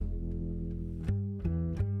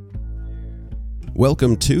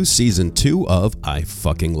Welcome to Season 2 of I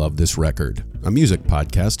Fucking Love This Record, a music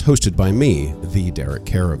podcast hosted by me, the Derek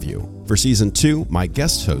Caraview. For Season 2, my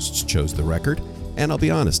guest hosts chose the record, and I'll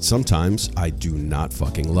be honest, sometimes I do not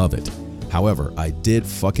fucking love it. However, I did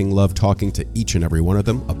fucking love talking to each and every one of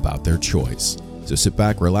them about their choice. So sit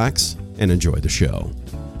back, relax, and enjoy the show.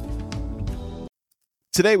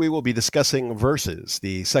 Today we will be discussing Versus,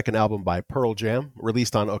 the second album by Pearl Jam,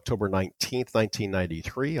 released on October 19th,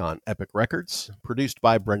 1993 on Epic Records, produced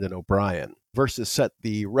by Brendan O'Brien. Versus set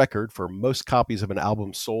the record for most copies of an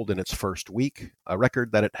album sold in its first week, a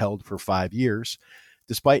record that it held for 5 years,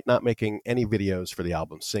 despite not making any videos for the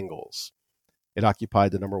album's singles. It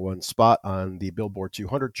occupied the number one spot on the Billboard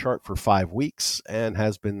 200 chart for 5 weeks and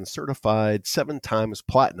has been certified 7 times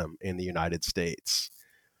platinum in the United States.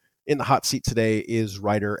 In the hot seat today is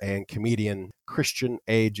writer and comedian Christian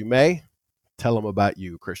A. Dumais. Tell him about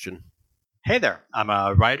you, Christian. Hey there. I'm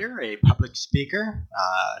a writer, a public speaker,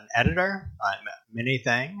 an editor. I'm many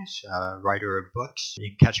things, writer of books.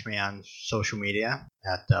 You can catch me on social media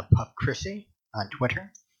at Pup Chrissy on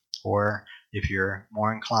Twitter, or if you're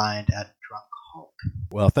more inclined, at Drunk Hulk.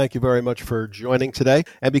 Well, thank you very much for joining today.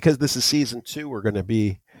 And because this is Season 2, we're going to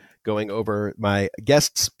be going over my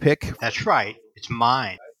guest's pick. That's right. It's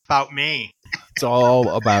mine. About me. It's all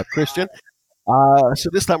about Christian. So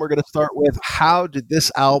this time we're going to start with, how did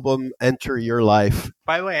this album enter your life?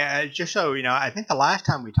 By the way, just so you know, I think the last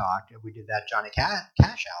time we talked, we did that Johnny Cash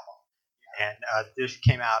album. And this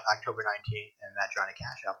came out October 19th, and that Johnny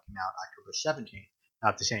Cash album came out October 17th.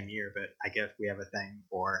 Not the same year, but I guess we have a thing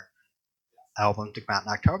for albums to come out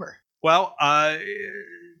in October. Well,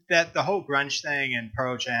 that the whole grunge thing and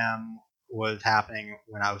Pearl Jam was happening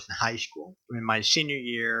when I was in high school. In my senior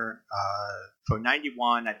year, for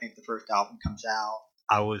 91, I think the first album comes out.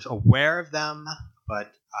 I was aware of them, but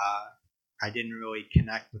I didn't really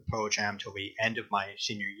connect with Pearl Jam till the end of my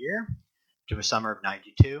senior year, to the summer of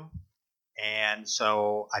 92. And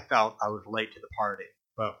so I felt I was late to the party.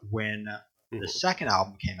 But when the second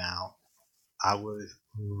album came out, I was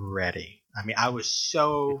ready. I mean, I was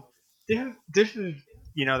so... This is,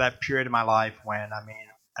 that period of my life when,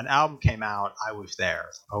 an album came out, I was there.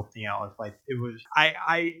 It's like it was.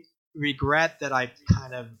 I regret that I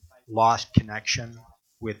kind of lost connection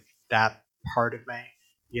with that part of me,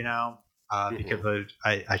 because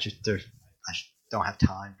I just don't have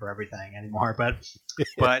time for everything anymore. But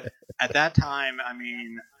at that time,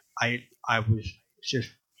 I was just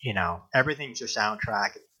everything's a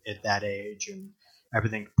soundtrack at that age, and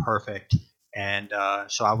everything's perfect, and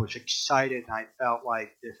so I was excited, and I felt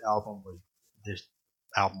like this album was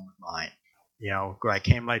mine. I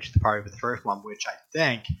came late to the party with the first one, which I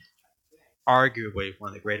think arguably one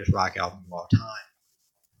of the greatest rock albums of all time.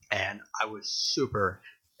 And I was super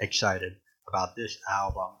excited about this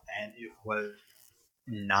album, and it was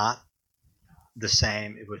not the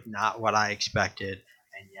same. It was not what I expected,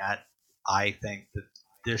 and yet I think that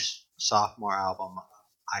this sophomore album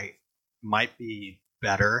might be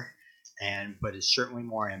better, but it's certainly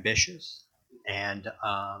more ambitious, and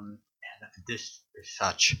this is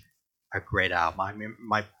such a great album.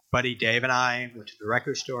 My buddy Dave and I went to the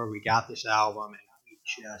record store. We got this album, and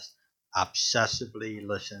we just obsessively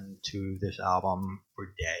listened to this album for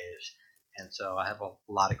days. And so I have a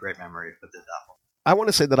lot of great memories with this album. I want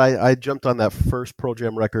to say that I jumped on that first Pearl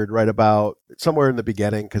Jam record right about somewhere in the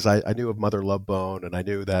beginning, because I knew of Mother Love Bone, and I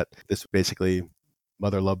knew that this was basically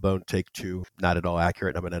Mother Love Bone Take 2, not at all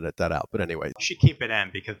accurate. I'm going to edit that out. But anyway. You should keep it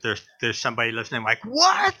in, because there's somebody listening like,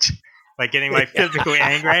 what? Like getting physically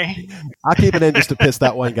angry. I'll keep it in just to piss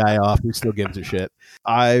that one guy off who still gives a shit.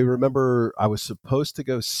 I remember I was supposed to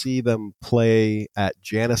go see them play at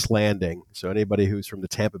Jannus Landing. So anybody who's from the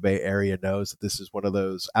Tampa Bay area knows that this is one of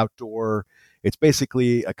those outdoor, it's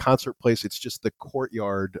basically a concert place. It's just the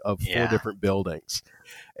courtyard of 4 different buildings.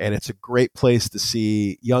 And it's a great place to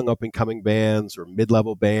see young up-and-coming bands or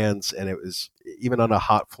mid-level bands. And it was, even on a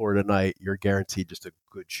hot Florida night, you're guaranteed just a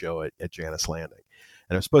good show at Jannus Landing.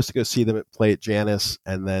 And I was supposed to go see them play at Jannus,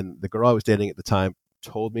 and then the girl I was dating at the time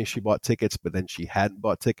told me she bought tickets, but then she hadn't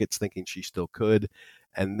bought tickets, thinking she still could.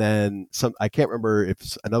 And then I can't remember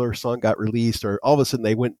if another song got released, or all of a sudden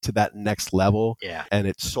they went to that next level, and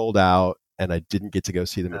it sold out, and I didn't get to go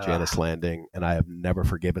see them at Jannus Landing, and I have never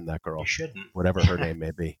forgiven that girl. You shouldn't. Whatever her name may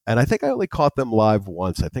be. And I think I only caught them live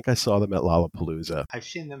once. I think I saw them at Lollapalooza. I've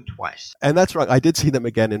seen them twice. And that's right. I did see them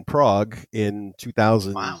again in Prague in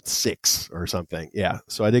 2006 or something. Yeah.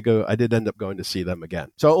 So I did end up going to see them again.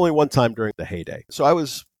 So only one time during the heyday. So I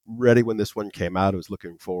was ready when this one came out. I was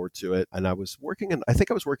looking forward to it. And I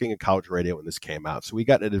think I was working in college radio when this came out. So we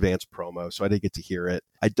got an advance promo, so I didn't get to hear it.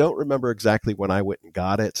 I don't remember exactly when I went and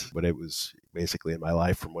got it, but it was basically in my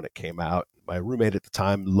life from when it came out. My roommate at the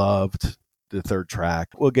time loved the third track.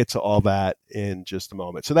 We'll get to all that in just a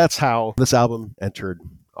moment. So that's how this album entered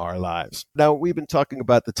our lives. Now, we've been talking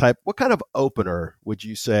about the type. What kind of opener would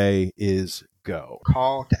you say is Go?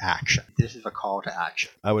 Call to action. This is a call to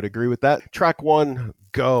action. I would agree with that. Track 1,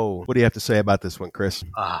 Go. What do you have to say about this one, Chris?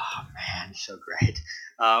 Oh, man, so great.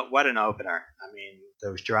 What an opener. I mean,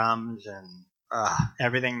 those drums and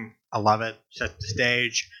everything, I love it. Sets the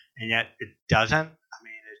stage, and yet it doesn't. I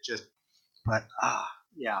mean, it's just, but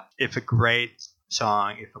yeah, it's a great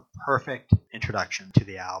song. It's a perfect introduction to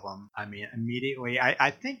the album. I mean, immediately,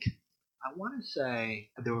 I think, I want to say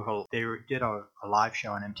they did a live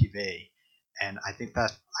show on MTV, and I think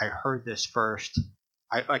I heard this first.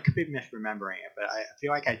 I could be misremembering it, but I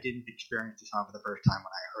feel like I didn't experience the song for the first time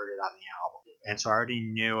when I heard it on the album. And so I already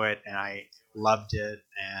knew it, and I loved it,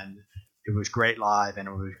 and it was great live, and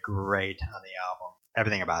it was great on the album.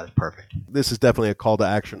 Everything about it is perfect. This is definitely a call to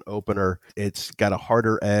action opener. It's got a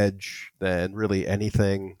harder edge than really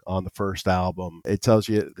anything on the first album. It tells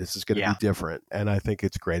you this is going to be different, and I think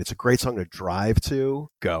it's great. It's a great song to drive to.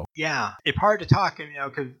 Go. Yeah. It's hard to talk,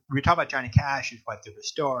 because we talk about Johnny Cash, it's like there's a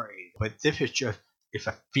story, but this is just, it's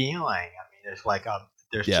a feeling. I mean, it's like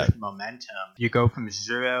there's just momentum. You go from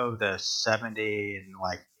 0 to 70 in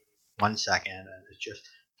like 1 second, and it's just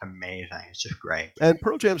amazing. It's just great. And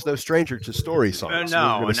Pearl Jam's no stranger to story songs.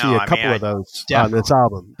 No, we're going to see a couple of those on this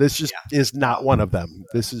album. This just is not one of them.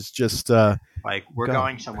 This is just like we're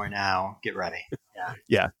going somewhere now. Get ready.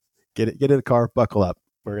 Yeah. Get in the car. Buckle up.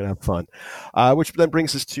 We're going to have fun. Which then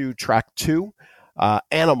brings us to track 2,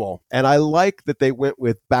 Animal. And I like that they went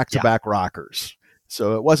with back-to-back rockers.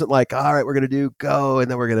 So it wasn't like, all right, we're going to do Go, and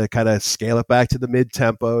then we're going to kind of scale it back to the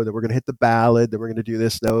mid-tempo, then we're going to hit the ballad, then we're going to do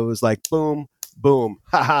this. No, it was like boom, boom,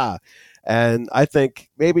 haha. And I think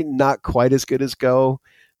maybe not quite as good as Go,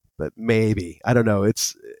 but maybe. I don't know.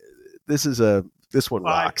 This one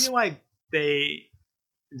rocks. I feel like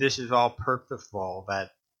this is all purposeful,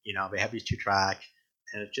 that, they have these 2 tracks,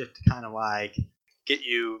 and it's just kind of like get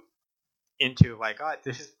you into like, oh,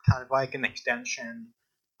 this is kind of like an extension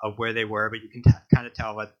of where they were, but you can kind of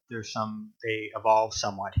tell that they evolved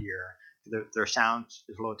somewhat here. Their sound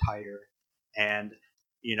is a little tighter, and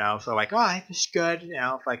so like, oh, it's good.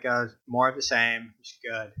 It's like more of the same. It's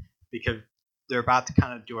good because they're about to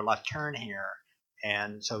kind of do a left turn here,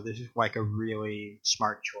 and so this is like a really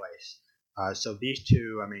smart choice. So these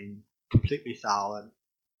 2, I mean, completely solid.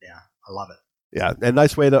 Yeah, I love it. Yeah, and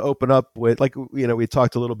nice way to open up with, like, we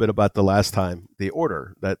talked a little bit about the last time, the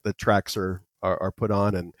order that the tracks are put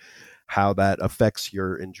on and how that affects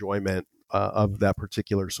your enjoyment of that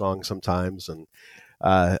particular song sometimes. And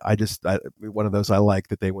one of those I like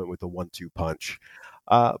that they went with the 1-2 punch.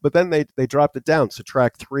 But then they dropped it down. So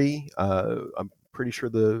track 3, I'm pretty sure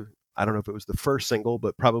I don't know if it was the first single,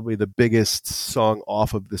 but probably the biggest song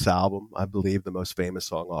off of this album. I believe the most famous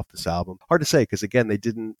song off this album. Hard to say because again, they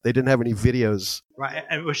didn't have any videos. Right,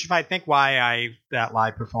 which I think why that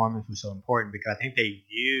live performance was so important, because I think they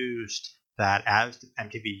used that as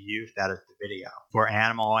MTV used that as the video for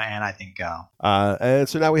Animal and I think Go. And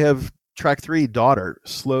so now we have track 3, Daughter,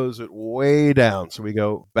 slows it way down. So we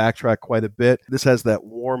go backtrack quite a bit. This has that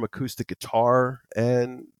warm acoustic guitar,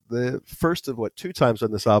 and the first of 2 times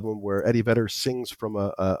on this album where Eddie Vedder sings from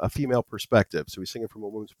a female perspective. So he's singing from a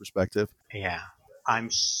woman's perspective. Yeah. I'm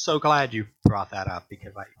so glad you brought that up,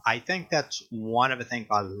 because I think that's one of the things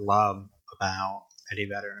I love about Eddie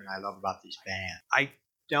Vedder and I love about this band. I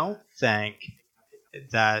don't think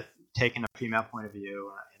that taking a female point of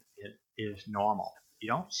view is normal. You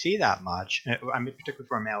don't see that much, I mean, particularly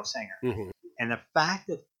for a male singer. Mm-hmm. And the fact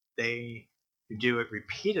that they do it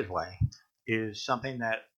repeatedly is something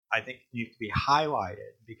that I think needs to be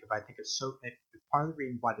highlighted, because I think it's part of the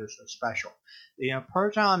reason why they're so special.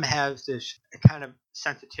 Pearl Jam has this kind of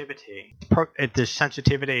sensitivity,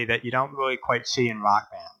 that you don't really quite see in rock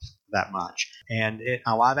bands that much. And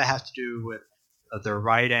a lot of it has to do with their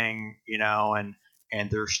writing, and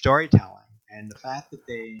their storytelling. And the fact that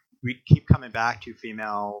we keep coming back to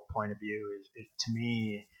female point of view is to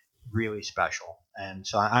me really special. And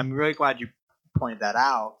so I'm really glad you pointed that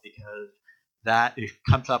out, because that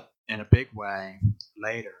comes up in a big way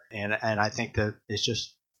later. And I think that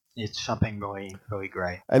it's something really, really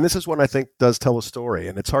great. And this is one I think does tell a story,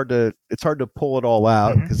 and it's hard to pull it all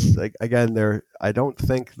out, because again, I don't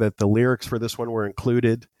think that the lyrics for this one were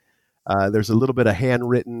included. There's a little bit of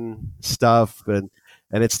handwritten stuff, and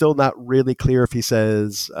And it's still not really clear if he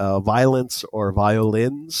says violence or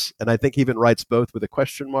violins. And I think he even writes both with a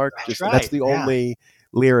question mark. That's That's right. the Yeah. only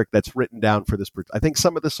lyric that's written down for this. I think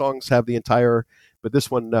some of the songs have the entire, but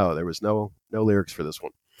this one, no, there was no lyrics for this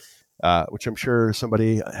one, which I'm sure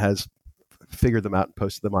somebody has figured them out and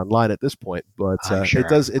posted them online at this point. But sure. it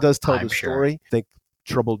does tell I'm the sure. story. I think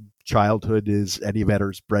Troubled Childhood is Eddie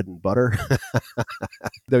Vedder's bread and butter.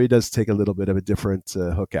 Though he does take a little bit of a different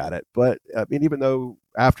hook at it. But I mean, even though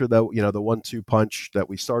after the 1-2 punch that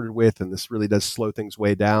we started with, and this really does slow things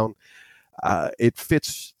way down, it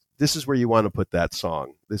fits. This is where you want to put that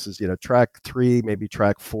song. This is track 3, maybe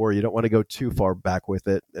track 4. You don't want to go too far back with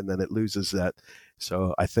it, and then it loses that.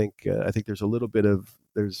 So I think there's a little bit of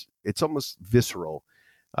it's almost visceral,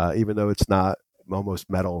 even though it's not almost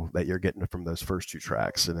metal that you're getting from those first 2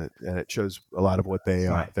 tracks, and it shows a lot of what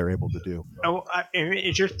they're able to do. Oh,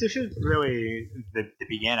 this is really the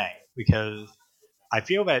beginning, because I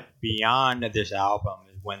feel that beyond this album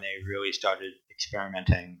is when they really started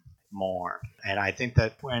experimenting more, and I think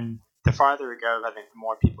that when the farther it goes, I think the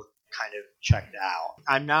more people kind of check it out.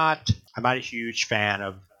 I'm not a huge fan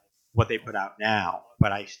of what they put out now,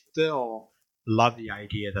 but I still love the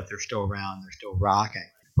idea that they're still around, they're still rocking.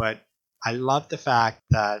 But I love the fact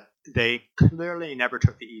that they clearly never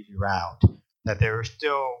took the easy route, that they were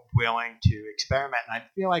still willing to experiment. And I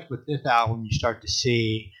feel like with this album, you start to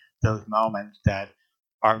see those moments that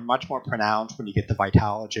are much more pronounced when you get the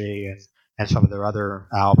Vitalogy and some of their other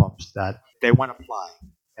albums, that they want to play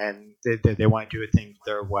and they want to do things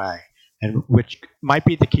their way, and which might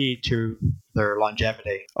be the key to their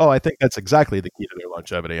longevity. Oh, I think that's exactly the key to their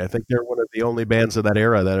longevity. I think they're one of the only bands of that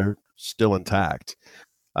era that are still intact.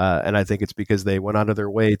 And I think it's because they went out of their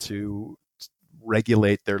way to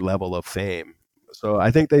regulate their level of fame. So I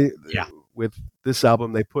think with this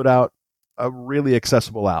album, they put out a really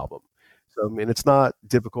accessible album. So, I mean, it's not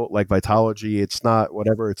difficult like Vitalogy. It's not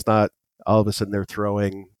whatever. It's not all of a sudden they're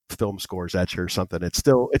throwing film scores at you or something. It's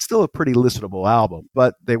still a pretty listenable album,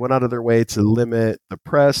 but they went out of their way to limit the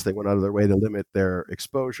press. They went out of their way to limit their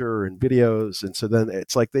exposure and videos. And so then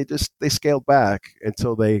it's like they scaled back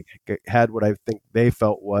until they had what I think they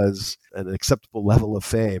felt was an acceptable level of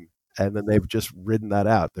fame. And then they've just ridden that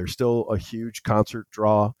out. They're still a huge concert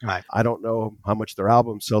draw. Right. I don't know how much their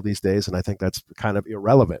albums sell these days, and I think that's kind of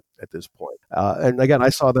irrelevant at this point. And again, I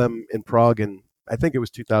saw them in Prague in, I think it was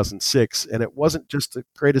 2006, and it wasn't just the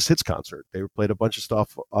greatest hits concert. They played a bunch of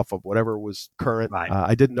stuff off of whatever was current. Right.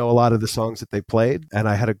 I didn't know a lot of the songs that they played, and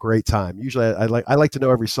I had a great time. Usually, I like to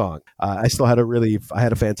know every song. I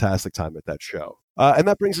had a fantastic time at that show. And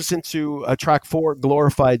that brings us into track 4,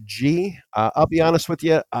 Glorified G. I'll be honest with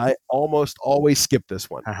you, I almost always skip this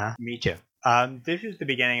one. Me too. This is the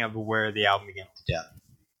beginning of where the album begins to dip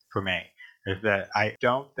for me. Is that I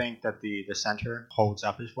don't think that the center holds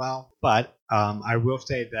up as well, but I will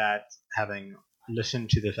say that having listened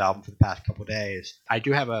to this album for the past couple of days, I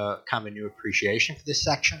do have a kind of a new appreciation for this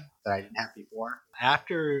section that I didn't have before.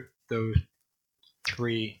 After those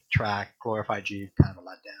 3-track Glorified G kind of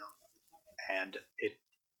let down, and it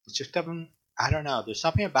just doesn't. I don't know. There's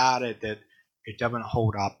something about it that it doesn't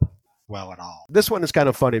hold up well at all. This one is kind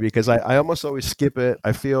of funny because I almost always skip it.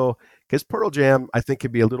 I feel because Pearl Jam, I think,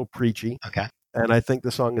 could be a little preachy. Okay. And I think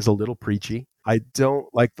the song is a little preachy. I don't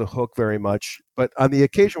like the hook very much, but on the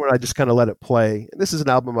occasion when I just kind of let it play, and this is an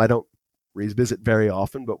album I don't revisit very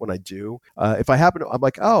often, but when I do, if I happen to, I'm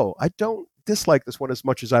like, oh, I don't dislike this one as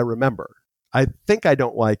much as I remember. I think I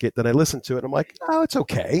don't like it. Then I listen to it. And I'm like, oh, it's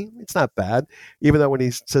okay. It's not bad. Even though when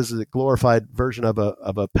he says a glorified version of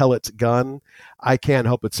a pellet gun, I can't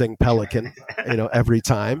help but sing Pelican, every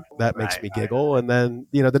time. That makes me giggle. And then,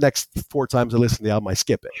 the next 4 times I listen to the album, I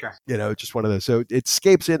skip it. Sure. Just one of those. So it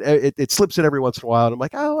escapes in, it slips in every once in a while. And I'm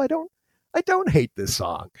like, oh, I don't hate this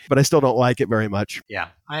song, but I still don't like it very much. Yeah,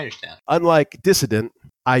 I understand. Unlike Dissident,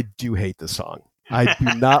 I do hate this song. I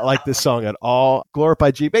do not like this song at all.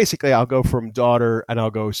 Glorified G, basically, I'll go from Daughter and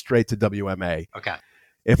I'll go straight to WMA. Okay.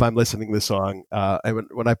 If I'm listening to this song. And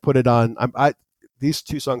when I put it on, these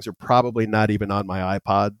 2 songs are probably not even on my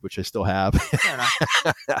iPod, which I still have.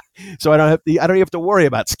 So I don't even have to worry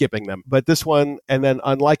about skipping them. But this one, and then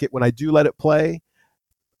unlike it, when I do let it play,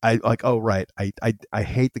 I like, oh, right. I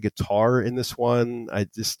hate the guitar in this one.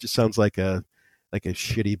 Just sounds like a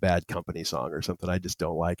shitty Bad Company song or something. I just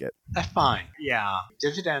don't like it. That's fine. Yeah.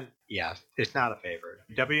 Dissident, yeah, it's not a favorite.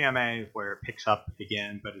 WMA is where it picks up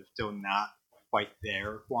again, but it's still not quite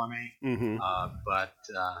there for me. Mm-hmm. But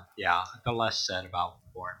the less said about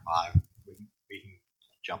 4 and 5, we can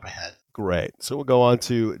jump ahead. Great. So we'll go on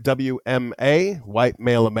to WMA, White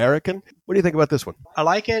Male American. What do you think about this one? I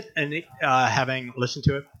like it, and having listened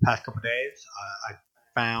to it the past couple of days,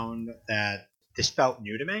 found that this felt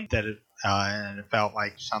new to me. And it felt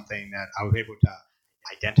like something that I was able to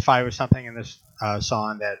identify with something in this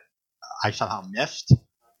song that I somehow missed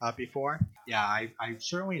before. Yeah, I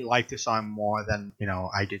certainly like this song more than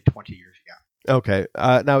I did 20 years ago. Okay.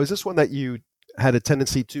 Now, is this one that you had a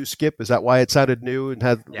tendency to skip? Is that why it sounded new and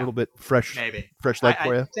had a little bit fresh light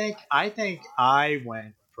for you? I think I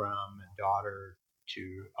went from Daughter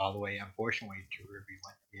to all the way, unfortunately, to Ruby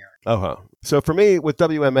Went Mirror. So for me, with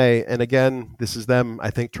WMA, and again, this is them,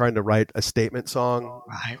 I think, trying to write a statement song,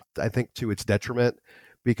 Right. I think to its detriment,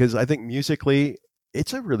 because I think musically,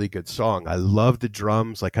 it's a really good song. I love the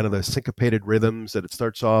drums, like kind of the syncopated rhythms that it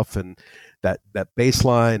starts off, and that bass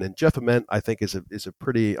line. And Jeff Ament, I think, is a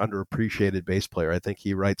pretty underappreciated bass player. I think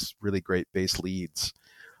he writes really great bass leads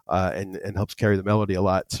and helps carry the melody a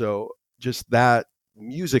lot. So just that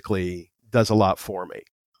musically does a lot for me.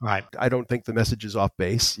 Right. I don't think the message is off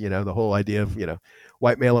base. The whole idea of,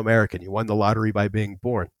 white male American, you won the lottery by being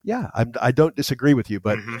born. Yeah, I don't disagree with you,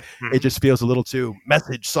 but it just feels a little too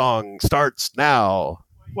message song starts now.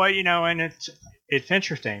 Well, and it's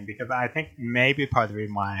interesting because I think maybe part of the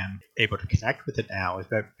reason why I'm able to connect with it now is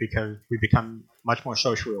that because we become much more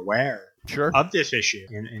socially aware of this issue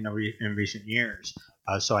in recent years.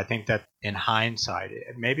 So I think that in hindsight,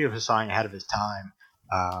 maybe it was a song ahead of its time.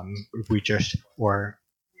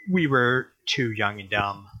 We were too young and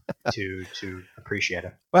dumb to appreciate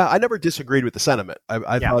it. Well, I never disagreed with the sentiment.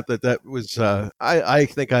 I thought that was. I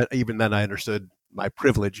think even then I understood my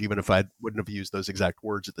privilege, even if I wouldn't have used those exact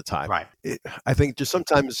words at the time. Right. I think just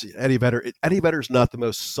sometimes Eddie Vedder's not the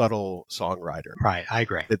most subtle songwriter. Right. I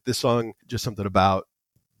agree. That this song, just something about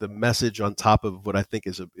the message on top of what I think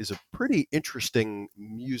is a pretty interesting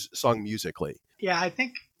song musically. Yeah, I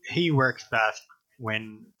think he works best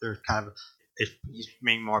when there's kind of he's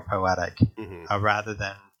being more poetic rather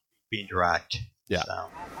than being direct. Yeah. So.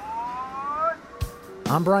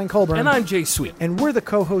 I'm Brian Colburn. And I'm Jay Sweet. And we're the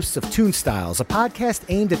co-hosts of Tune Styles, a podcast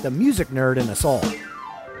aimed at the music nerd in us all.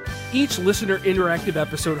 Each listener interactive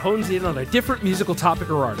episode hones in on a different musical topic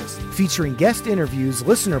or artist. Featuring guest interviews,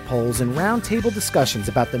 listener polls, and roundtable discussions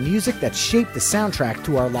about the music that shaped the soundtrack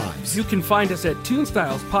to our lives. You can find us at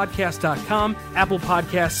TuneStylesPodcast.com, Apple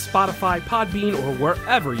Podcasts, Spotify, Podbean, or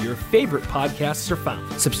wherever your favorite podcasts are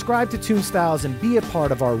found. Subscribe to Tune Styles and be a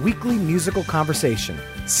part of our weekly musical conversation.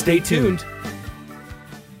 Stay tuned.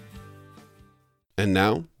 And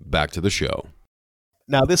now, back to the show.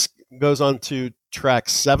 Now, this goes on to track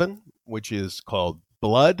 7, which is called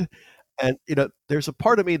Blood. And, there's a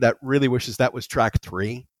part of me that really wishes that was track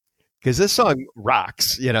 3, because this song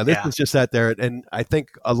rocks. This was just that there. And I think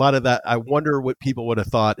a lot of that, I wonder what people would have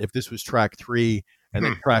thought if this was track 3 and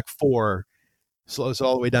then track 4 slows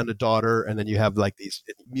all the way down to Daughter. And then you have like these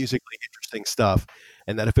musically interesting stuff.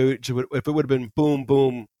 And that if it would have been boom,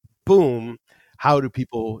 boom, boom, are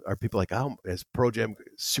people like, oh, is Pearl Jam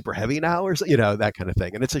super heavy now, or that kind of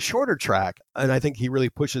thing? And it's a shorter track, and I think he really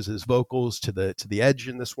pushes his vocals to the edge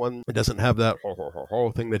in this one. It doesn't have that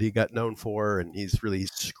whole thing that he got known for, and he's really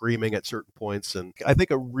screaming at certain points. And I think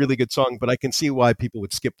a really good song, but I can see why people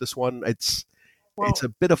would skip this one. It's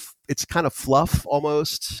kind of fluff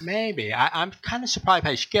almost. Maybe I'm kind of surprised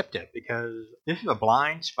I skipped it because this is a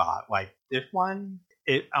blind spot. Like this one,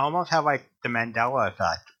 it almost have like the Mandela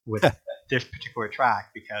effect with this particular track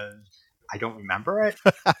because I don't remember it.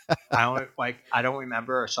 I don't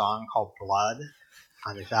remember a song called Blood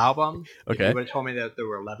on this album. Okay. If you would have told me that there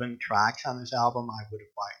were 11 tracks on this album, I would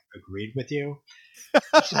have agreed with you.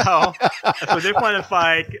 So this one is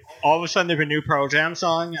like all of a sudden there's a new Pearl Jam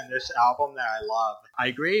song on this album that I love. I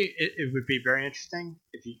agree it would be very interesting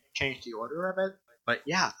if you changed the order of it. But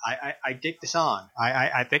yeah, I dig the song.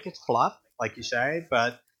 I think it's fluff, like you say,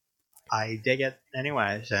 but I dig it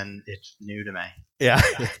anyways, and it's new to me. Yeah.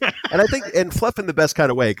 And I think, and fluff in the best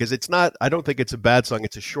kind of way, because I don't think it's a bad song.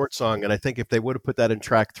 It's a short song. And I think if they would have put that in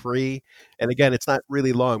track 3, and again, it's not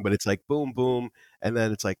really long, but it's like boom, boom. And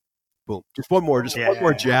then it's like, boom, just one more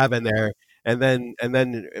jab in there. And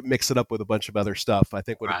then mix it up with a bunch of other stuff, I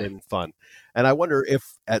think would have been fun. And I wonder if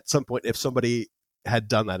at some point, if somebody had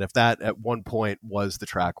done that, if that at one point was the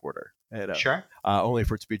track order. Sure. Only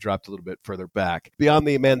for it to be dropped a little bit further back. Beyond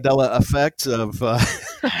the Mandela effect of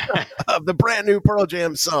of the brand new Pearl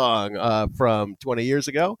Jam song from 20 years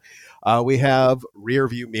ago, we have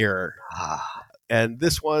Rearview Mirror. And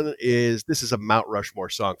this is a Mount Rushmore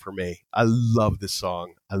song for me. I love this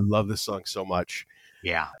song. I love this song so much.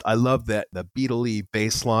 Yeah. I love that the Beatle-y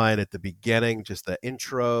bass line at the beginning, just the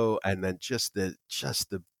intro, and then just the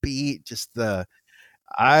beat,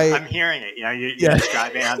 I'm hearing it. You're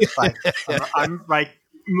describing it. I'm like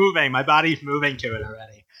moving. My body's moving to it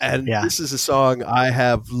already. And this is a song I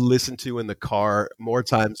have listened to in the car more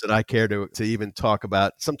times than I care to even talk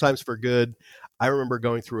about, sometimes for good. I remember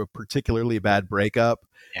going through a particularly bad breakup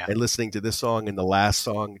and listening to this song and the last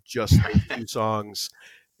song, just those two songs,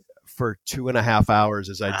 for 2.5 hours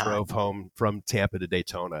as I drove home from Tampa to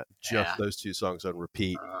Daytona. Just those two songs on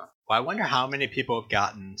repeat. Well, I wonder how many people have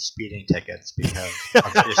gotten speeding tickets because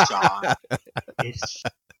of this song.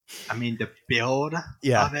 The build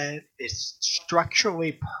of it is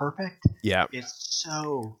structurally perfect. Yeah. It's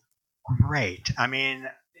so great. I mean,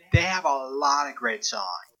 they have a lot of great songs.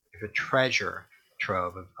 It's a treasure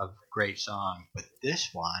trove of great songs. But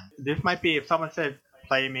this might be, if someone said,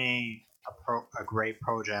 play me a great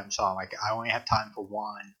Pearl Jam song, like I only have time for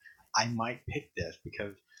one, I might pick this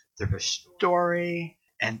because there's a story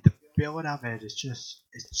and the build of it is just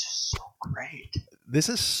so great. This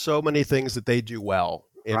is so many things that they do well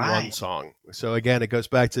in one song. So again, it goes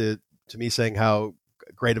back to me saying how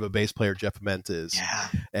great of a bass player Jeff Ament is,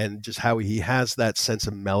 and just how he has that sense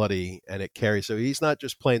of melody and it carries. So he's not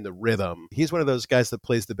just playing the rhythm. He's one of those guys that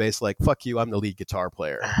plays the bass like, fuck you, I'm the lead guitar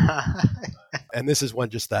player. And this is one,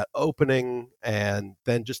 just that opening, and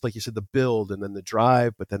then just like you said, the build and then the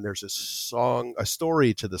drive, but then there's a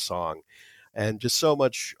story to the song, and just so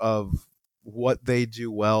much of what they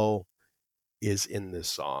do well is in this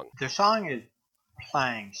song. The song is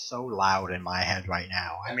playing so loud in my head right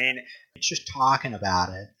now. I mean, it's just talking about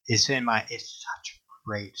it. It's such a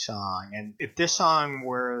great song. And if this song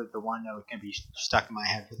were the one that can be stuck in my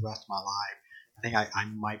head for the rest of my life, I think I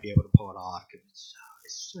might be able to pull it off because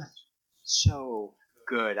it's just so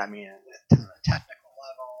good. I mean, at the technical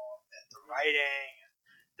level, the writing,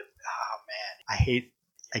 I hate,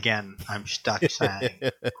 again, I'm stuck saying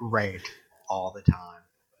great all the time,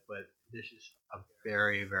 but this is a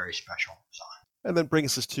very, very special song. And then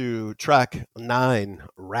brings us to track 9,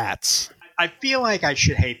 Rats. I feel like I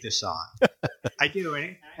should hate this song. I do,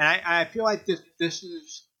 and I feel like this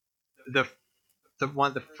is the one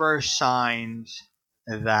of the first signs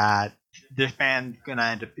that this band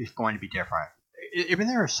is going to be different. Even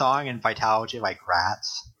there a song in Vitalogy like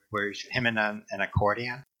Rats, where it's him and an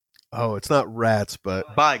accordion. Oh, it's not Rats,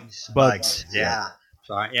 but Bugs. Yeah.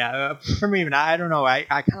 Sorry. Yeah. For me, I don't know. I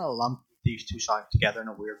kind of lump these two songs together in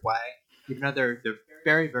a weird way, even though they're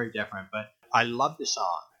very, very different. But I love the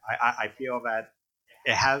song. I feel that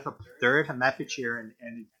there is a message here,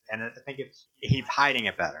 and I think he's hiding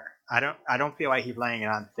it better. I don't feel like he's laying it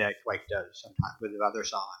on thick like he does sometimes with his other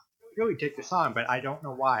songs. I really dig the song, but I don't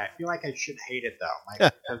know why. I feel like I should hate it though,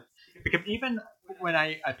 because even when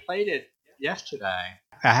I played it yesterday,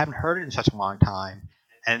 I haven't heard it in such a long time,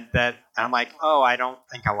 and I'm like, oh, I don't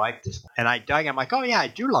think I like this one. And I dug it. I'm like, oh yeah, I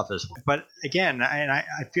do love this one. But again, I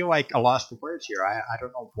feel like a loss for words here. I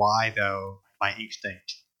don't know why though. My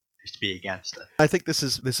instinct is to be against it. I think this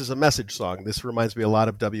is a message song. This reminds me a lot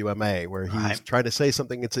of WMA, where he's trying to say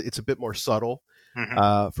something. It's a bit more subtle.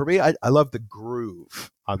 Mm-hmm. For me, I love the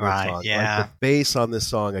groove on this song. Yeah. Like the bass on this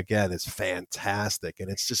song again is fantastic,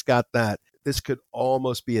 and it's just got that. This could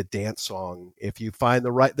almost be a dance song if you find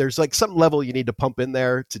the right. There's like some level you need to pump in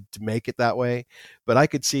there to make it that way. But I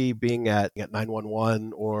could see being at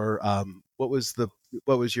 911 or what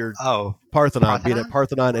was your Parthenon, being at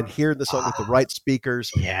Parthenon and hearing the song with the right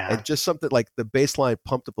speakers, and just something like the bass line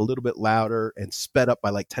pumped up a little bit louder and sped up by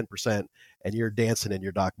like 10%, and you're dancing in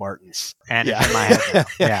your Doc Martens. And it's in my head.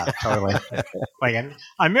 Yeah, totally. Like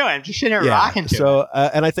I'm just sitting there rocking to it. So,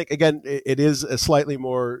 and I think again, it is a slightly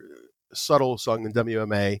more subtle song than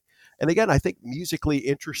WMA. And again, I think musically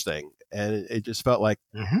interesting, and it just felt like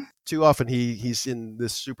too often he's in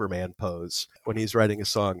this Superman pose when he's writing his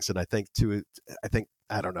songs. And I think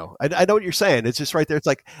I don't know. I know what you're saying. It's just right there. It's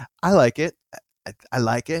like, I like it. I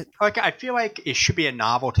like it. Like, I feel like it should be a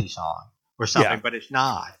novelty song or something, but it's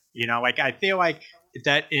not. You know, like I feel like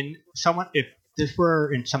that if this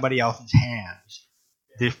were in somebody else's hands,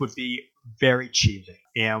 this would be very cheesy.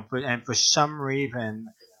 And for some reason,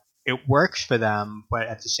 it works for them, but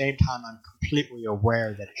at the same time, I'm completely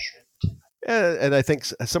aware that it shouldn't. And I think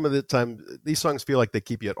some of the time, these songs feel like they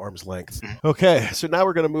keep you at arm's length. Okay, so now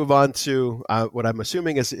we're going to move on to what I'm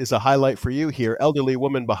assuming is a highlight for you here, Elderly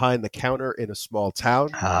Woman Behind the Counter in a Small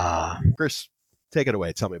Town. Chris, take it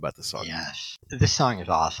away. Tell me about this song. Yes. This song is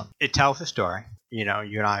awesome. It tells a story. You know,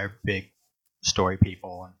 you and I are big story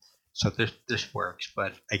people, and so this works.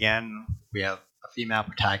 But again, we have a female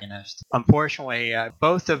protagonist. Unfortunately,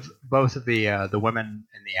 both of the women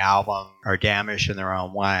in the album are damaged in their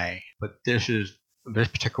own way. But this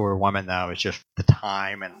particular woman though is just the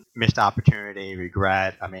time and missed opportunity,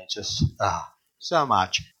 regret. I mean, it's just so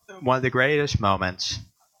much. One of the greatest moments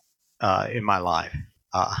in my life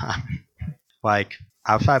Like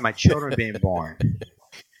outside my children being born,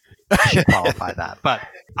 I should qualify that. But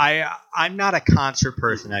I'm not a concert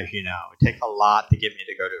person, as you know. It takes a lot to get me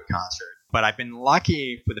to go to a concert. But I've been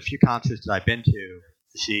lucky with a few concerts that I've been to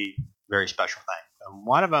see very special things. And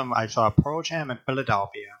one of them, I saw Pearl Jam in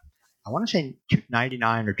Philadelphia. I want to say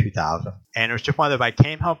 99 or 2000. And it was just one of those, I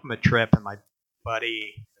came home from a trip and my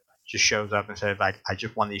buddy just shows up and says, I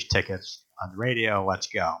just won these tickets on the radio. Let's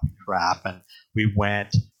go. Crap. And we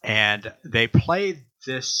went and they played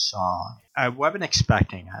this song. I wasn't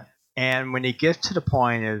expecting it. And when he gets to the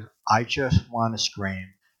point is, I just want to scream,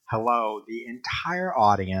 hello. The entire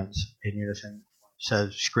audience in unison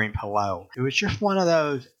says, scream hello. It was just one of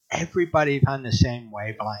those, everybody's on the same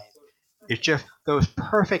wavelength. It's just those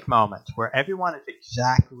perfect moments where everyone is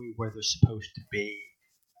exactly where they're supposed to be.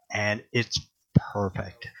 And it's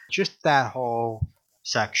perfect. Just that whole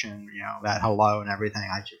section, that hello and everything,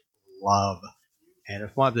 I just love. And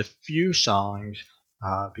it's one of the few songs,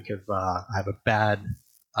 because I have a bad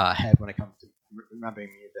head when it comes to remembering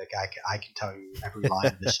music. I can tell you every line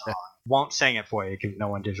of the song. Won't sing it for you because no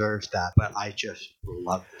one deserves that, but I just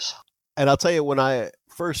love this song. And I'll tell you, when I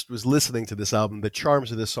first was listening to this album, the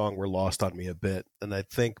charms of this song were lost on me a bit. And I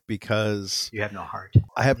think because... You have no heart.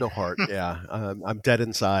 I have no heart, yeah. I'm dead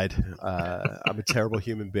inside. I'm a terrible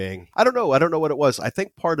human being. I don't know what it was. I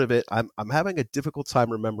think part of it, I'm having a difficult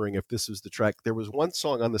time remembering if this was the track. There was one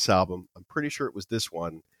song on this album, I'm pretty sure it was this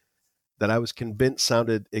one, that I was convinced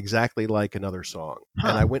sounded exactly like another song. Huh.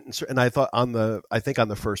 And I went and I thought on the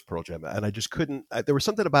first Pearl Jam, and I just couldn't, there was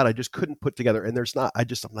something about it I just couldn't put together. And I'm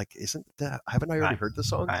like, haven't I already heard the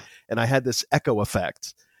song? Right. And I had this echo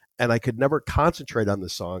effect, and I could never concentrate on the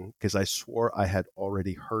song because I swore I had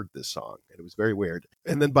already heard this song. And it was very weird.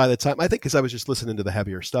 And then by the time, I think because I was just listening to the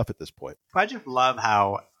heavier stuff at this point. I just love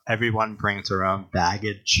how everyone brings their own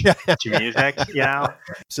baggage to music,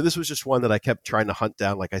 So this was just one that I kept trying to hunt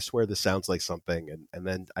down. Like, I swear this sounds like something. And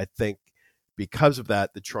then I think because of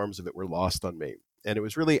that, the charms of it were lost on me. And it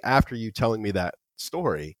was really after you telling me that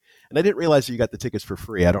story, and I didn't realize that you got the tickets for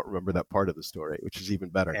free. I don't remember that part of the story, which is even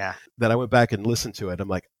better. Yeah. Then I went back and listened to it. I'm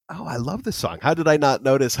like, oh, I love this song. How did I not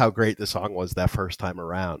notice how great the song was that first time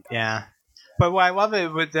around? Yeah. But what I love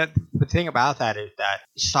it with that, the thing about that is that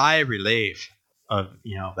sigh of relief of,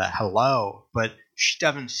 that hello, but she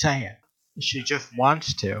doesn't say it. She just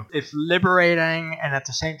wants to. It's liberating, and at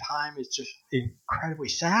the same time, it's just incredibly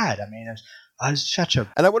sad. I mean, it's such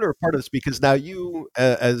a... And I wonder if part of this, because now you,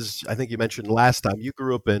 as I think you mentioned last time, you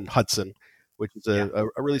grew up in Hudson, which is a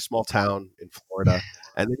really small town in Florida,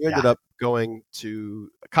 and then you ended up going to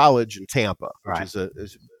college in Tampa, which is a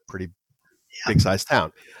pretty big-sized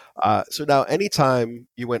town. So now anytime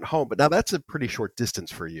you went home, but now that's a pretty short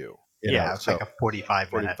distance for you. It's like a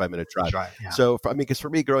 45 minute drive. Yeah. So, because for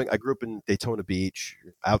me, I grew up in Daytona Beach,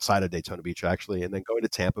 outside of Daytona Beach, actually, and then going to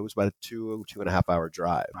Tampa was about a 2.5 hour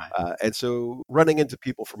drive. Right. And so running into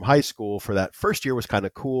people from high school for that first year was kind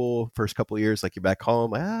of cool. First couple of years, like you're back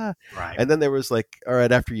home. Right. And then there was like, all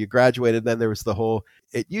right, after you graduated, then there was the whole,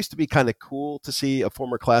 it used to be kind of cool to see a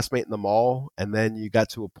former classmate in the mall. And then you got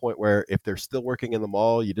to a point where if they're still working in the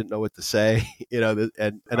mall, you didn't know what to say, and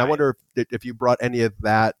I wonder if you brought any of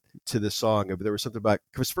that to the song. If there was something about,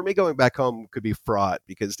 because for me going back home could be fraught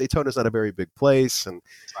because Daytona's not a very big place, and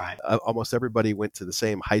almost everybody went to the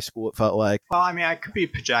same high school, it felt like. Well, I mean, I could be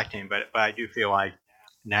projecting, but I do feel like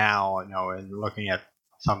now, and looking at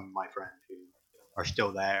some of my friends who are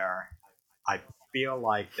still there, I feel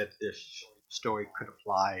like that this story could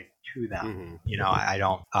apply to them. Mm-hmm. I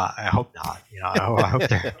don't. I hope not.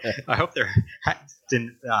 I hope they're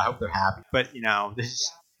happy. But this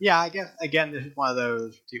is. Yeah, I guess, again, this is one of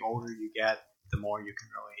those, the older you get, the more you can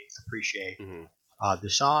really appreciate the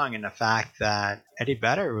song, and the fact that Eddie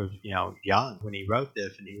Vedder was, young when he wrote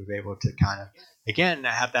this, and he was able to kind of, again,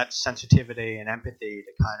 have that sensitivity and empathy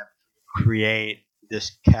to kind of create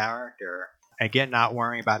this character. Again, not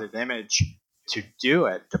worrying about his image to do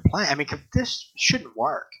it, to play. I mean, 'cause this shouldn't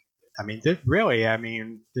work. I mean,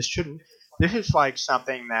 this shouldn't, this is like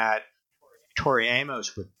something that Tori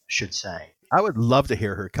Amos should say. I would love to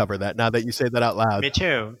hear her cover that now that you say that out loud. Me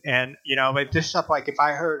too. And, but this stuff, like if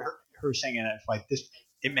I heard her singing it, it's like this,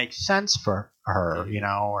 it makes sense for her,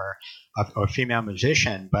 or a female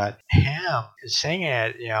musician. But him singing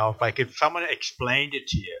it, like if someone explained it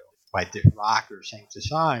to you, like the rocker sings the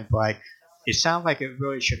song, like it sounds like it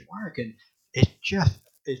really should work. And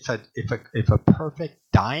it's a perfect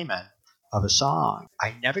diamond of a song.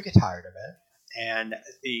 I never get tired of it. And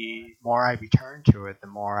the more I return to it, the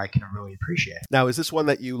more I can really appreciate it. Now, is this one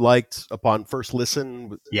that you liked upon first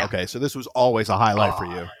listen? Yeah. Okay, so this was always a highlight for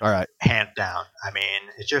you. All right. Hands down. I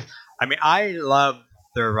mean, I love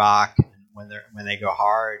their rock when they go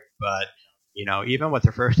hard, but even with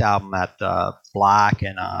their first album at Black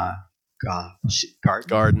and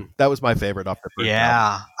Garden. That was my favorite off the first album.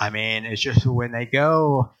 Yeah, I mean, it's just when they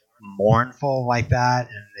go mournful like that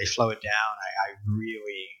and they slow it down, I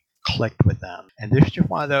really clicked with them. And this is just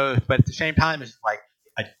one of those, but at the same time, it's like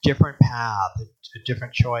a different path, a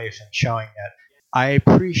different choice, and showing that I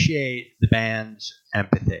appreciate the band's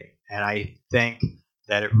empathy, and I think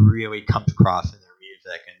that it really comes across in their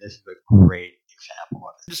music, and this is a great example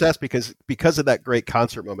of it. Just ask because of that great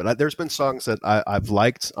concert moment. There's been songs that I've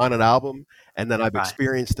liked on an album, and then I've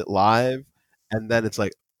experienced it live, and then it's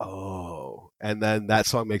like, oh, and then that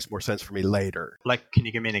song makes more sense for me later. Like, can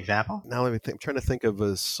you give me an example? Now let me think. I'm trying to think of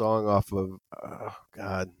a song off of. Oh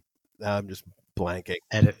God, now I'm just blanking.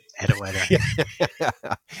 Edit later.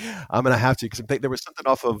 I'm gonna have to, because I think there was something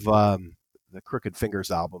off of the Crooked Fingers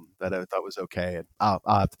album that I thought was okay, and I'll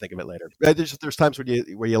have to think of it later. There's times where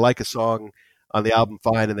you like a song on the album,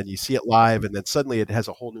 fine, and then you see it live, and then suddenly it has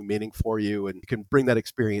a whole new meaning for you, and you can bring that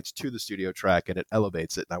experience to the studio track, and it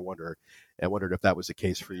elevates it. And I wondered if that was the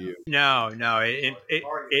case for you. No, it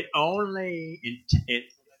only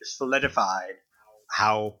solidified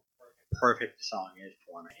how perfect the song is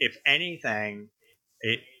for me. If anything,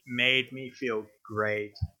 it made me feel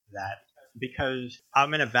great that, because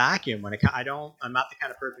I'm in a vacuum when I'm not the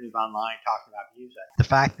kind of person who's online talking about music. The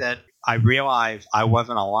fact that I realized I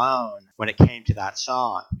wasn't alone when it came to that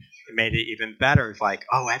song, it made it even better. It's like,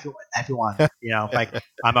 oh, everyone, like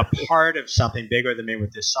I'm a part of something bigger than me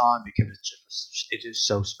with this song, because it is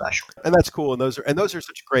so special. And that's cool. And those are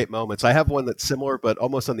such great moments. I have one that's similar, but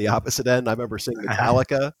almost on the opposite end. I remember seeing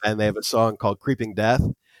Metallica, and they have a song called "Creeping Death."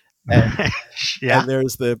 And, and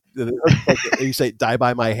there's the you say "Die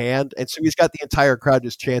by my hand," and so he's got the entire crowd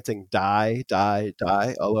just chanting "Die, die,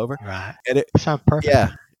 die" all over. Right. And it sounds perfect.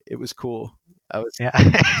 Yeah, it was cool. I was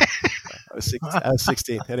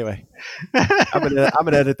 16. Anyway, I'm gonna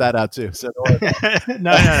edit that out too. So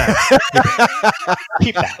no.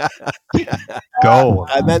 Keep that. Go.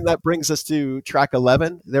 And then that brings us to track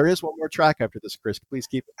 11. There is one more track after this, Chris. Please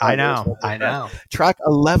keep it. I know. Track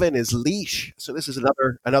 11 is Leash. So this is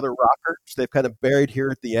another rocker. So they've kind of buried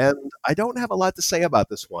here at the end. I don't have a lot to say about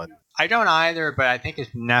this one. I don't either, but I think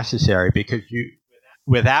it's necessary, because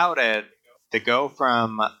without it, to go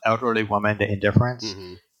from elderly woman to Indifference,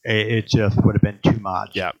 it just would have been too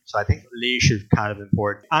much. Yeah. So I think Leash is kind of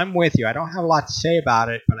important. I'm with you. I don't have a lot to say about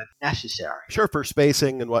it, but it's necessary. Sure, for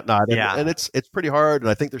spacing and whatnot. And it's pretty hard,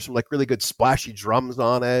 and I think there's some really good splashy drums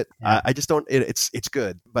on it. Yeah. I just don't. It's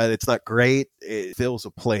good, but it's not great. It fills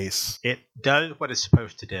a place. It does what it's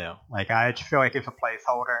supposed to do. Like, I just feel like it's a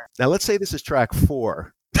placeholder. Now let's say this is track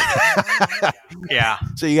 4. Yeah.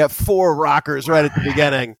 So you got 4 rockers right at the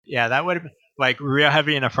beginning. Yeah, that would have been like real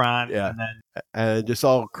heavy in the front, and just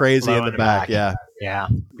all crazy in the back. Yeah,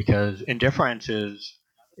 because Indifference is,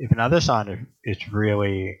 if another song, it's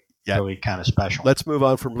really kind of special. Let's move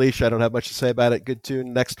on from Leash. I don't have much to say about it. Good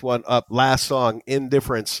tune. Next one up, last song,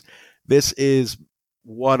 Indifference. This is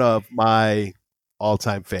one of my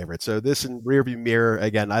all-time favorites. So this and Rearview Mirror,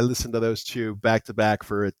 again, I listened to those two back-to-back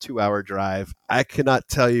for a 2-hour drive. I cannot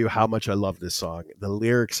tell you how much I love this song. The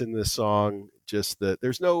lyrics in this song,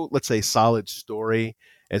 there's no, let's say, solid story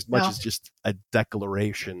as much as just a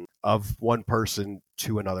declaration of one person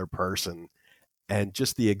to another person, and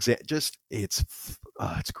just the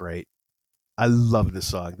it's great. I love this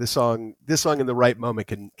song. This song in the right moment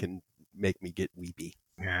can make me get weepy.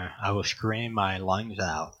 Yeah, I will scream my lungs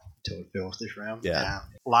out until it fills this room. Yeah.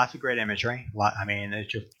 Lots of great imagery. I mean,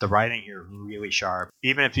 it's just, the writing here is really sharp.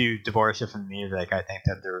 Even if you divorce it from the music, I think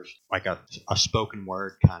that there's like a spoken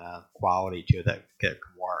word kind of quality to it that can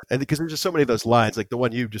work. And because there's just so many of those lines, like the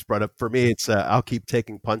one you just brought up, for me, it's I'll keep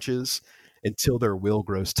taking punches until their will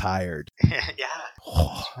grows tired.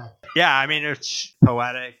 Yeah, I mean, it's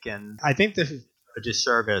poetic, and I think this is a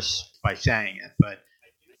disservice by saying it, but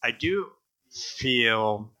I do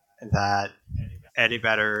feel that Eddie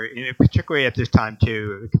Vedder, particularly at this time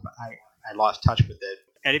too, I lost touch with it.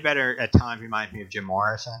 Eddie Vedder at times reminds me of Jim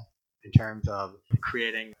Morrison in terms of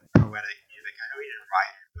creating poetic music. I know he didn't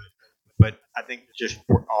write it, but I think just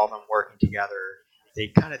all of them working together, they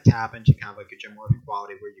kind of tap into kind of like a Jim Morrison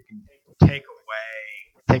quality where you can take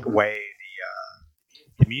away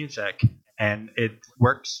the music, and it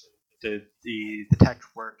works. The text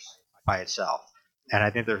works by itself. And I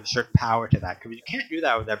think there's a certain power to that, because you can't do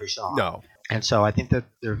that with every song. No. And so I think that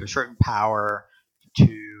there's a certain power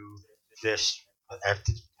to this,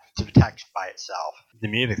 to the text by itself. The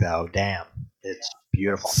music, though, damn, it's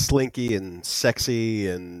beautiful. Slinky and sexy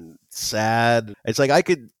and sad. It's like I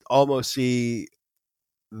could almost see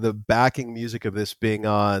the backing music of this being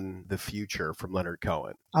on The Future from Leonard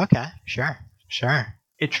Cohen. Okay, sure.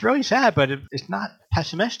 It's really sad, but it's not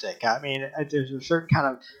pessimistic. I mean, there's a certain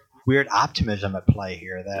kind of weird optimism at play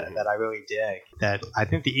here that I really dig. That I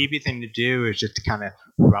think the easy thing to do is just to kind of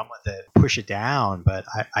run with it, push it down. But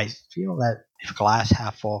I feel that it's a glass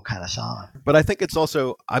half full kind of song. But I think it's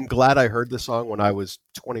also, I'm glad I heard the song when I was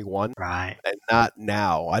 21. Right. And not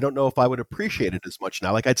now. I don't know if I would appreciate it as much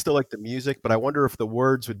now. Like, I'd still like the music, but I wonder if the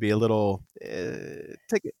words would be a little,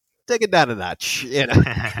 take it down a notch, you know.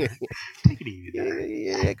 Take it easy there.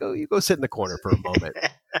 Yeah, you go sit in the corner for a moment.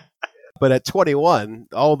 But at 21,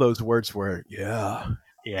 all those words were, yeah.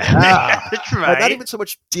 That's right. Not even so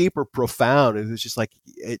much deep or profound. It was just like,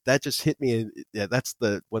 that just hit me. That's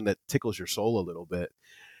the one that tickles your soul a little bit,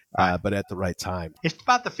 but at the right time. It's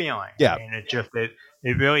about the feeling. Yeah. I mean,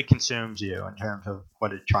 it really consumes you in terms of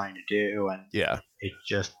what it's trying to do. And it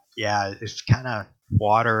just, it's kind of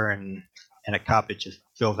water and in a cup. It just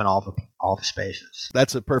fills in all the spaces.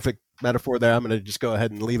 That's a perfect metaphor there. I'm going to just go ahead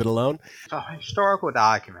and leave it alone. It's a historical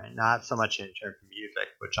document, not so much in terms of music,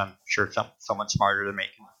 which I'm sure someone smarter than me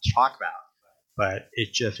can talk about, but it's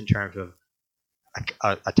just in terms of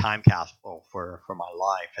a time capsule for my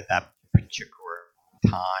life at that particular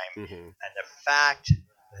time. Mm-hmm. And the fact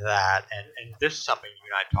that, and this is something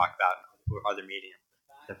you and I talk about with other mediums,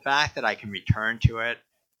 the fact that I can return to it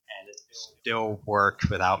and it still works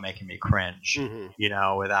without making me cringe,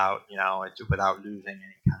 without losing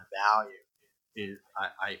any kind of value, is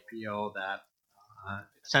I feel that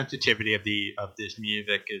sensitivity of this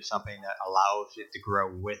music is something that allows it to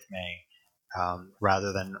grow with me,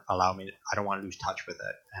 rather than allow me. I don't want to lose touch with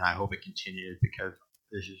it, and I hope it continues because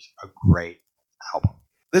this is a great album.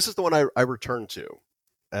 This is the one I returned to,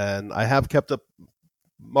 and I have kept up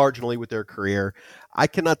marginally with their career. I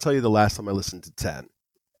cannot tell you the last time I listened to 10.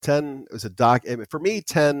 10 was a doc. For me,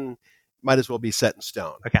 10 might as well be set in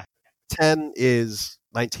stone. Okay. 10 is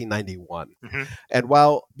 1991. Mm-hmm. And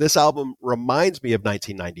while this album reminds me of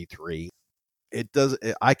 1993,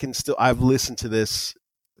 I've listened to this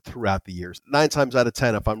throughout the years. 9 times out of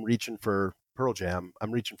 10, if I'm reaching for Pearl Jam,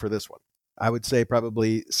 I'm reaching for this one. I would say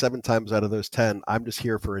probably 7 times out of those 10, I'm just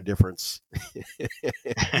here for a difference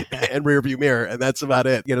and Rearview Mirror, and that's about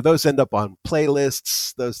it. Those end up on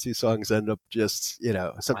playlists. Those 2 songs end up just,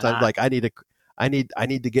 sometimes like I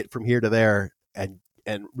need to get from here to there, and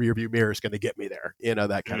Rearview Mirror is going to get me there.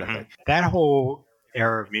 That kind of thing. That whole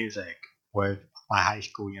era of music was my high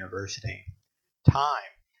school, university time,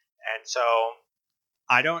 and so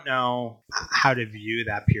I don't know how to view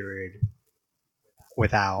that period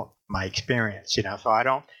without my experience, so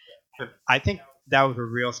I think that was a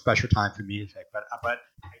real special time for music, but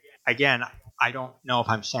again, I don't know if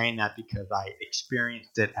I'm saying that because I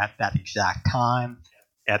experienced it at that exact time,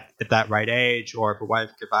 at that right age, or if it was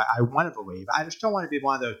because I want to believe. I just don't want to be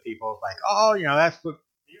one of those people like, that's what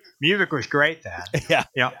music was great then.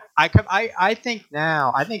 Yeah. I think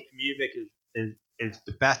music is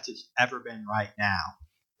the best it's ever been right now.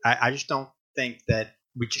 I just don't think that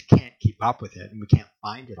we just can't keep up with it, and we can't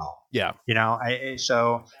find it all. Yeah.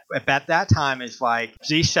 So at that time, it's like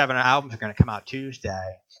these 7 albums are going to come out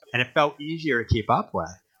Tuesday, and it felt easier to keep up with,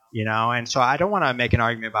 and so I don't want to make an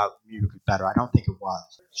argument about music is better. I don't think it was.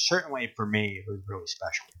 Certainly for me, it was really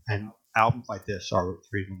special, and albums like this are the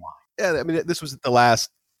reason why. Yeah, I mean, this was the last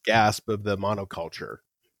gasp of the monoculture,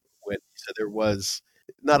 when so there was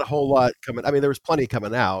not a whole lot coming. I mean, there was plenty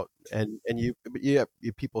coming out, and you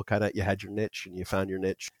people you had your niche, and you found your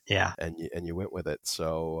niche, and you went with it.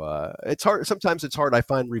 So it's hard. Sometimes it's hard. I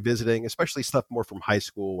find revisiting, especially stuff more from high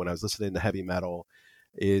school when I was listening to heavy metal,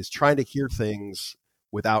 is trying to hear things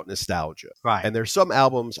without nostalgia. Right. And there's some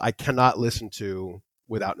albums I cannot listen to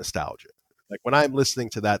without nostalgia. Like when I'm listening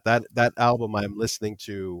to that album, I'm listening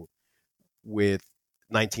to with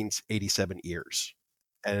 1987 ears.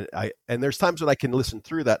 And there's times when I can listen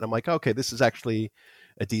through that and I'm like, okay, this is actually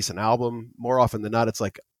a decent album. More often than not, it's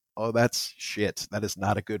like, oh, that's shit. That is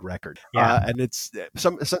not a good record. Yeah. And it's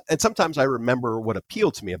and sometimes I remember what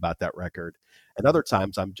appealed to me about that record, and other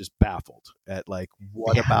times I'm just baffled at like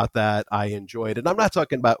what about that I enjoyed. And I'm not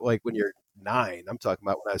talking about like when you're 9. I'm talking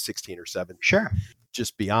about when I was 16 or 17. Sure.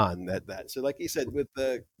 Just beyond that. So like you said,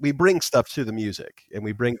 we bring stuff to the music, and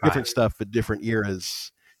we bring different stuff at different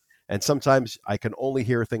eras. And sometimes I can only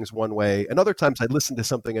hear things one way, and other times I listen to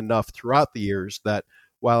something enough throughout the years that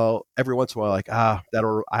while every once in a while, like, I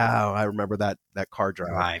remember that car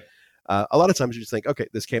drive. Right. A lot of times you just think, okay,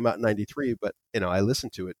 this came out in 93, but I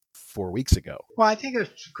listened to it 4 weeks ago. Well, I think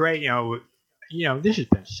it's great. This has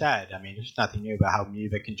been said. I mean, there's nothing new about how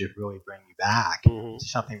music can just really bring you back to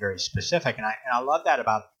something very specific. And I love that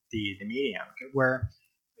about the medium, where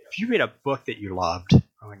if you read a book that you loved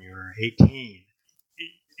when you were 18,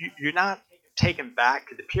 you're not taken back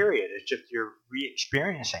to the period. It's just you're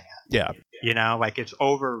re-experiencing it. Yeah. You know, like it's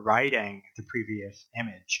overwriting the previous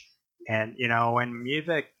image. And, you know, when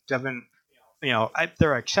music doesn't, you know,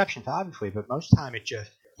 there are exceptions, obviously, but most of the time it's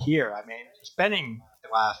just here. I mean, spending the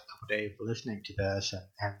last couple of days listening to this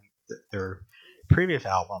and their previous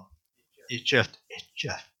album,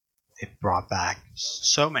 it brought back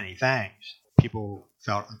so many things. People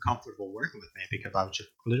felt uncomfortable working with me because I was just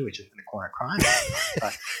literally just in the corner crying.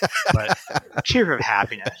 but tear of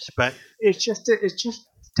happiness. But it just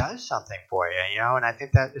does something for you, you know. And I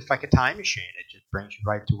think that it's like a time machine. It just brings you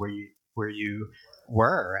right to where you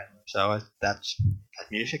were, and so that's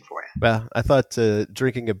music for you. Well, I thought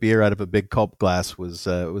drinking a beer out of a big culp glass was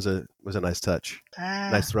a nice touch,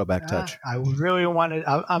 nice throwback touch. I really wanted.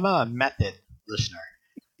 I'm a method listener.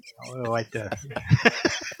 I really like to.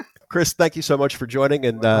 Chris, thank you so much for joining,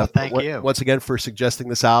 and thank you once again for suggesting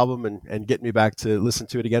this album and getting me back to listen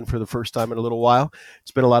to it again for the first time in a little while.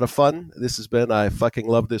 It's been a lot of fun. This has been I Fucking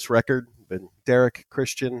Love This Record. Been Derek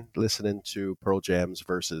Christian listening to Pearl Jam's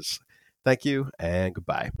Verses. Thank you and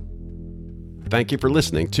goodbye. Thank you for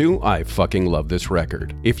listening to I Fucking Love This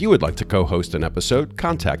Record. If you would like to co-host an episode,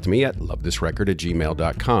 contact me at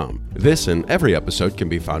lovethisrecord@gmail.com. This and every episode can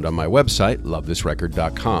be found on my website,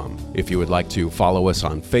 lovethisrecord.com. If you would like to follow us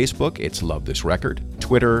on Facebook, it's Love This Record,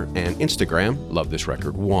 Twitter, and Instagram, Love This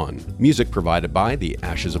Record 1. Music provided by The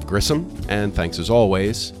Ashes of Grissom, and thanks as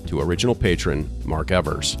always to original patron Mark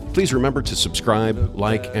Evers. Please remember to subscribe,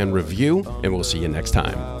 like, and review, and we'll see you next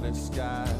time.